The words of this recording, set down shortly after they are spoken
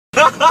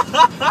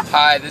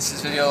Hi, this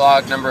is video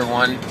log number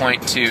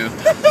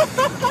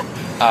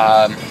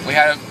 1.2. We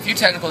had a few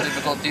technical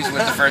difficulties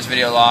with the first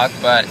video log,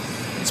 but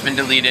it's been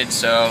deleted,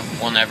 so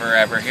we'll never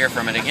ever hear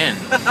from it again.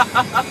 It's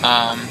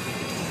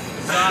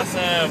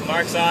awesome.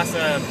 Mark's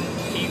awesome.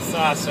 Keith's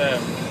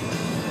awesome.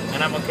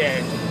 And I'm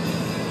okay.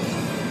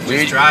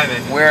 Just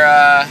driving. We're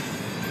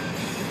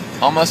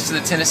almost to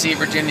the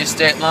Tennessee-Virginia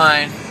state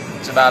line.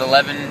 It's about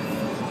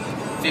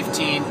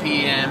 11:15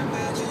 p.m.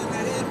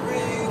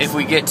 If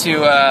we get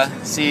to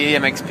see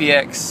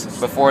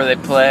MXPX before they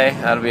play,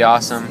 that'll be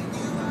awesome.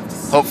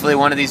 Hopefully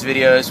one of these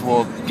videos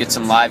will get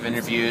some live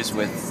interviews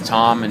with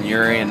Tom and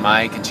Yuri and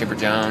Mike and Chipper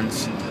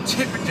Jones.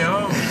 Chipper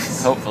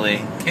Jones.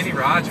 Hopefully. Kenny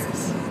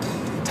Rogers.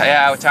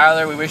 Yeah,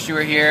 Tyler, we wish you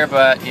were here,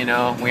 but you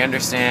know, we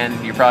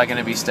understand you're probably going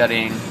to be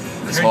studying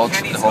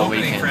the whole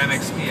weekend. For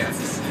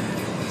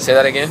MXPX. Say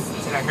that again? I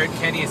said I heard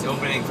Kenny is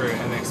opening for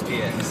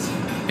MXPX.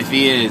 If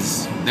he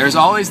is, there's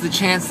always the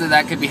chance that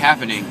that could be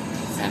happening,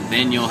 and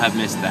then you'll have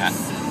missed that.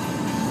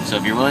 So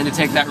if you're willing to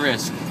take that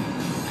risk,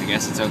 I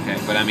guess it's okay.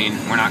 But I mean,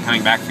 we're not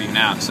coming back for you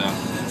now, so.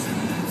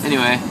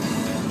 Anyway,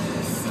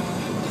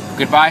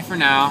 goodbye for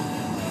now.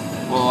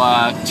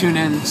 We'll tune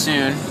in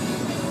soon.